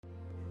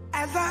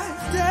As I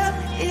step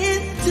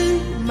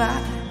into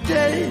my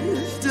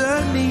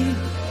destiny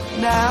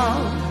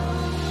now,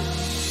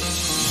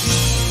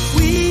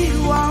 we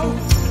walk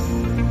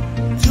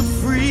to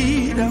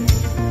freedom.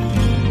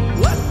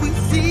 What we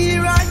see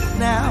right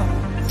now,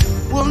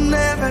 we'll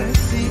never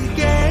see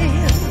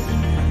again.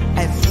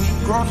 As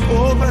we cross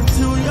over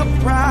to your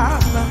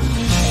promise,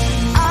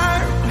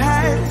 our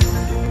past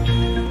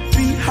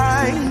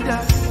behind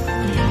us,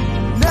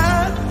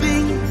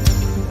 nothing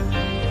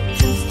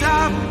can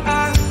stop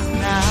us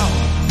now.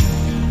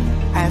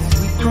 As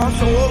we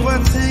cross over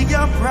to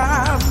your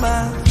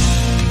promise.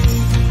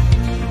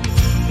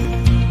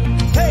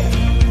 Hey,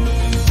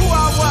 who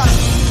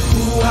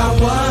I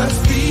was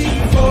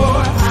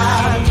before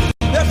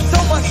there's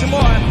so much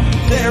more.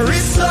 There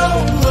is so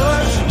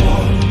much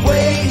more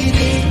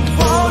waiting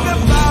for the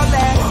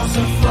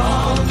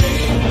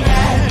falling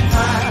at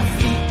my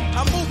feet.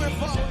 I'm moving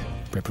forward.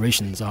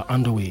 Preparations are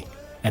underway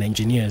and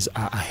engineers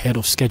are ahead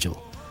of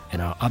schedule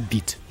and are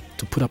upbeat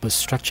to put up a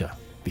structure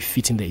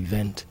befitting the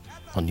event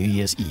on New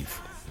Year's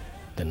Eve.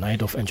 The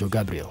night of Angel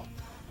Gabriel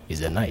is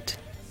the night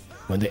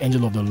when the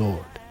angel of the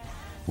Lord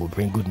will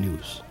bring good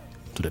news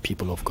to the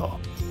people of God.